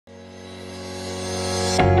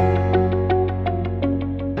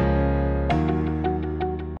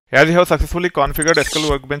As you have successfully configured SQL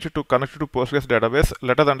Workbench to connect to Postgres database,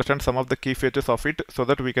 let us understand some of the key features of it so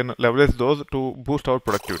that we can leverage those to boost our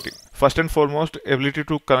productivity. First and foremost, ability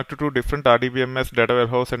to connect to different RDBMS, data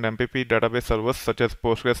warehouse and MPP database servers such as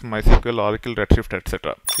Postgres, MySQL, Oracle, Redshift,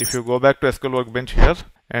 etc. If you go back to SQL Workbench here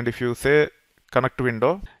and if you say connect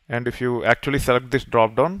window and if you actually select this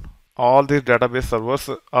drop down, all these database servers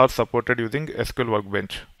are supported using SQL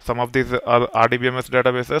Workbench. Some of these are RDBMS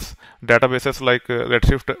databases like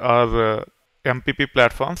Redshift are MPP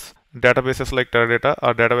platforms, databases like Teradata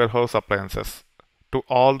are data warehouse appliances. To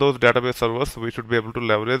all those database servers, we should be able to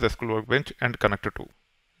leverage SQL Workbench and connect to.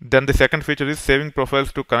 Then the second feature is saving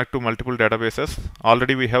profiles to connect to multiple databases.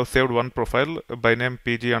 Already we have saved one profile by name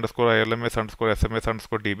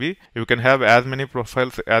pg_ilms_sms_db. You can have as many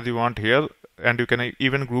profiles as you want here and you can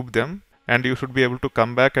even group them, and you should be able to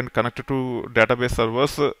come back and connect to database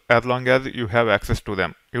servers as long as you have access to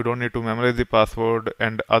them. You don't need to memorize the password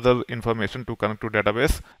and other information to connect to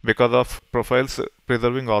database because of profiles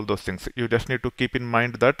preserving all those things. You just need to keep in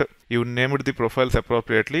mind that you named the profiles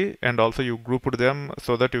appropriately and also you grouped them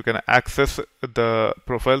so that you can access the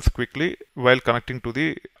profiles quickly while connecting to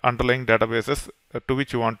the underlying databases to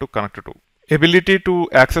which you want to connect to. Ability to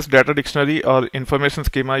access data dictionary or information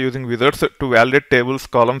schema using wizards to validate tables,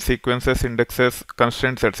 columns, sequences, indexes,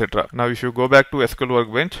 constraints, etc. Now if you go back to SQL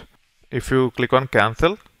Workbench, if you click on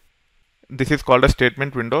cancel, this is called a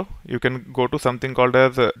statement window. You can go to something called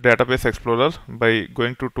as Database Explorer by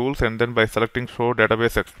going to tools and then by selecting show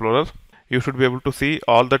Database Explorer. You should be able to see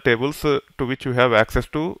all the tables to which you have access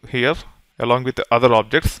to here along with other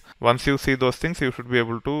objects. Once you see those things, you should be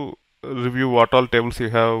able to review what all tables you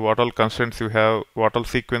have, what all constraints you have, what all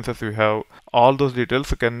sequences you have. All those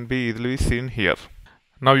details can be easily seen here.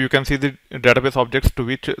 Now you can see the database objects to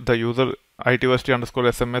which the user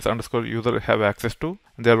itversity_sms_user have access to.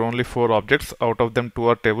 There are only 4 objects. Out of them 2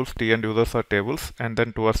 are tables, T and users are tables, and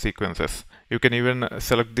then 2 are sequences. You can even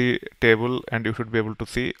select the table and you should be able to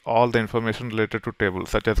see all the information related to tables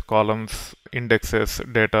such as columns, indexes,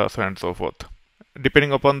 data, so on and so forth.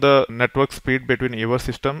 Depending upon the network speed between your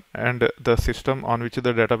system and the system on which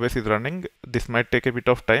the database is running, this might take a bit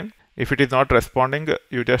of time. If it is not responding,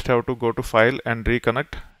 you just have to go to file and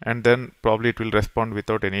reconnect, and then probably it will respond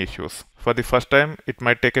without any issues. For the first time, it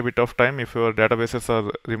might take a bit of time if your databases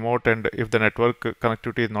are remote and if the network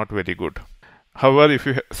connectivity is not very good. However, if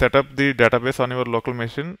you set up the database on your local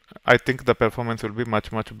machine, I think the performance will be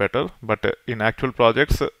much better. But in actual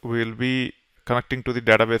projects, we will be connecting to the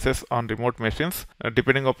databases on remote machines.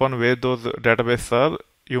 Depending upon where those databases are,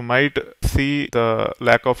 you might see the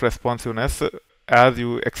lack of responsiveness as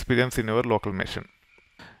you experience in your local machine.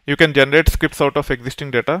 You can generate scripts out of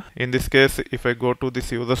existing data. In this case, if I go to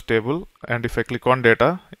this users table and if I click on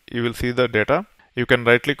data, you will see the data. You can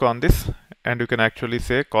right click on this and you can actually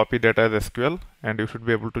say copy data as SQL, and you should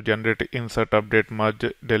be able to generate insert, update,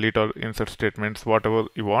 merge, delete or insert statements, whatever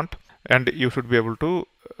you want. And you should be able to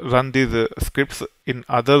run these scripts in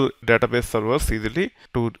other database servers easily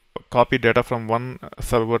to copy data from one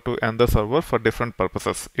server to another server for different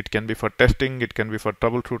purposes. It can be for testing, it can be for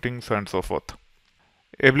troubleshooting, so on and so forth.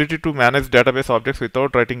 Ability to manage database objects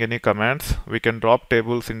without writing any commands. We can drop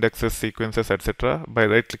tables, indexes, sequences, etc. by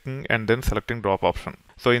right clicking and then selecting drop option.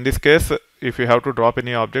 So in this case, if you have to drop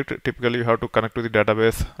any object, typically you have to connect to the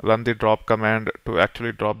database, run the drop command to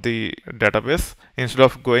actually drop the database. Instead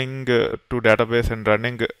of going to database and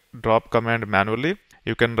running drop command manually,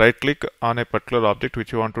 you can right click on a particular object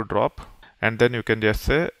which you want to drop and then you can just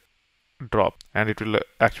say drop and it will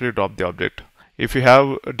actually drop the object. If you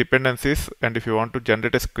have dependencies and if you want to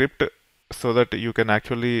generate a script so that you can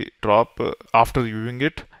actually drop after viewing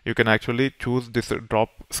it, you can actually choose this drop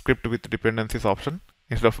script with dependencies option.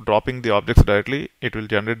 Instead of dropping the objects directly, it will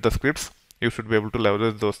generate the scripts. You should be able to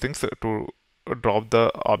leverage those things to drop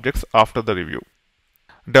the objects after the review.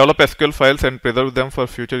 Develop SQL files and preserve them for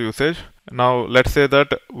future usage. Now let's say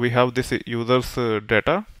that we have this users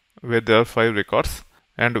data where there are 5 records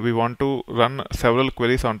and we want to run several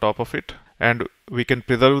queries on top of it, and we can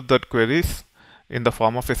preserve that queries in the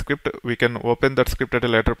form of a script. We can open that script at a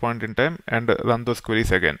later point in time and run those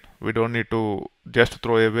queries again. We don't need to just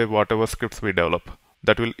throw away whatever scripts we develop.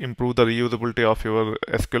 That will improve the reusability of your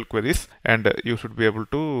SQL queries, and you should be able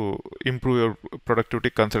to improve your productivity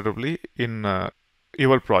considerably in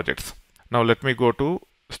your projects. Now let me go to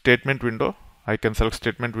statement window. I can select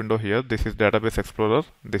statement window here. This is Database Explorer.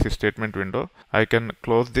 This is statement window. I can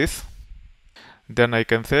close this. Then I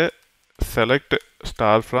can say select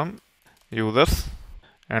star from users,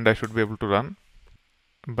 and I should be able to run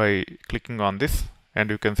by clicking on this, and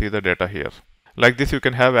you can see the data here. Like this, you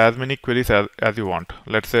can have as many queries as you want.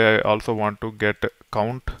 Let's say I also want to get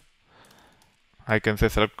count. I can say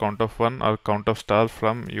select count of 1 or count of star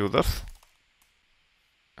from users,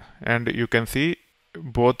 and you can see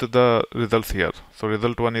both the results here. So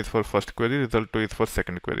result 1 is for first query, result 2 is for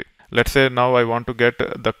second query. Let's say now I want to get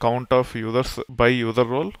the count of users by user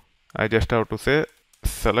role. I just have to say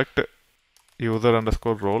select user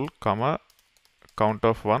underscore role comma count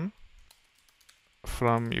of 1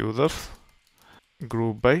 from users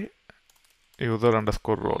group by user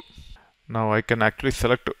underscore role. Now I can actually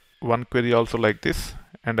select one query also like this,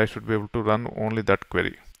 and I should be able to run only that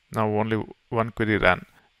query. Now only one query ran.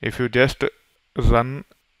 If you just run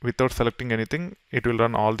without selecting anything, it will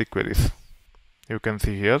run all the queries. You can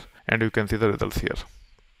see here, and you can see the results here.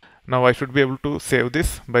 Now I should be able to save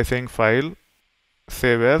this by saying file,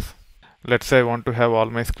 save as. Let's say I want to have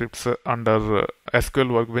all my scripts under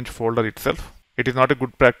SQL Workbench folder itself. It is not a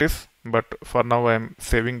good practice, but for now I am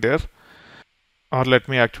saving there. Or let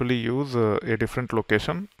me actually use a different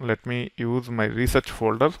location. Let me use my research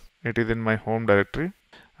folder. It is in my home directory.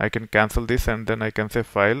 I can cancel this, and then I can say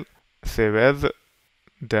file, save as.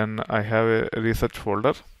 Then I have a research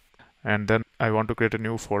folder, and then I want to create a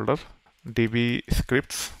new folder, db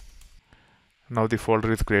scripts. Now the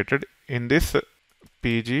folder is created. In this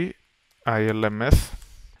pg ilms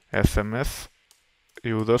sms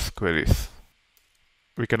users queries.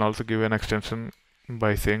 We can also give an extension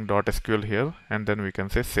by saying .sql here, and then we can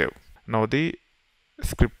say save. Now the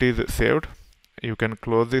script is saved. You can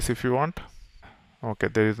close this if you want. Okay,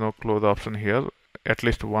 there is no close option here. At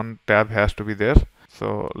least one tab has to be there.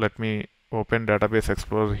 So let me open Database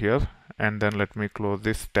Explorer here, and then let me close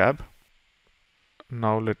this tab.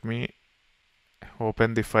 Now let me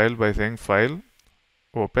open the file by saying file,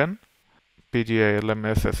 open,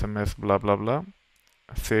 pgilms sms blah blah blah,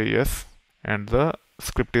 say yes, and the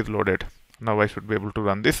script is loaded. Now I should be able to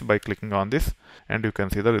run this by clicking on this, and you can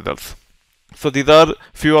see the results. So these are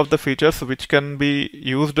few of the features which can be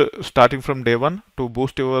used starting from day one to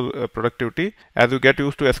boost your productivity. As you get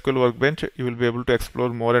used to SQL Workbench, you will be able to explore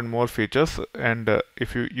more and more features, and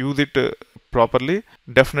if you use it properly,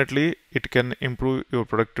 definitely it can improve your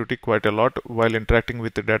productivity quite a lot while interacting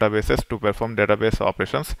with the databases to perform database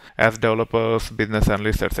operations as developers, business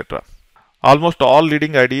analysts, etc. Almost all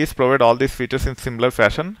leading IDEs provide all these features in similar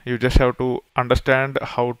fashion. You just have to understand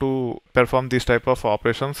how to perform these type of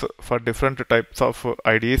operations for different types of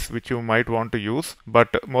IDEs which you might want to use,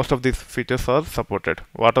 but most of these features are supported.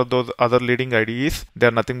 What are those other leading IDEs? They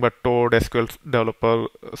are nothing but Toad, SQL Developer,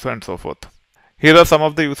 so and so forth. Here are some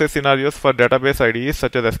of the usage scenarios for database IDEs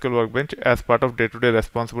such as SQL Workbench as part of day-to-day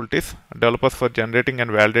responsibilities, developers for generating and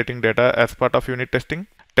validating data as part of unit testing,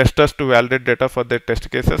 testers to validate data for their test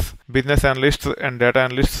cases, business analysts and data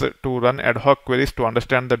analysts to run ad hoc queries to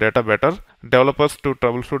understand the data better, developers to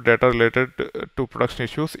troubleshoot data related to production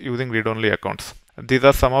issues using read-only accounts. These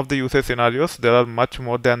are some of the usage scenarios. There are much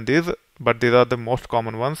more than these, but these are the most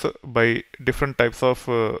common ones by different types of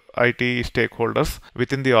IT stakeholders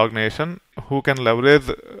within the organization who can leverage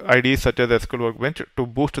IDEs such as SQL Workbench to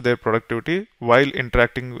boost their productivity while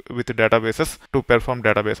interacting with databases to perform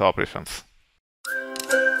database operations.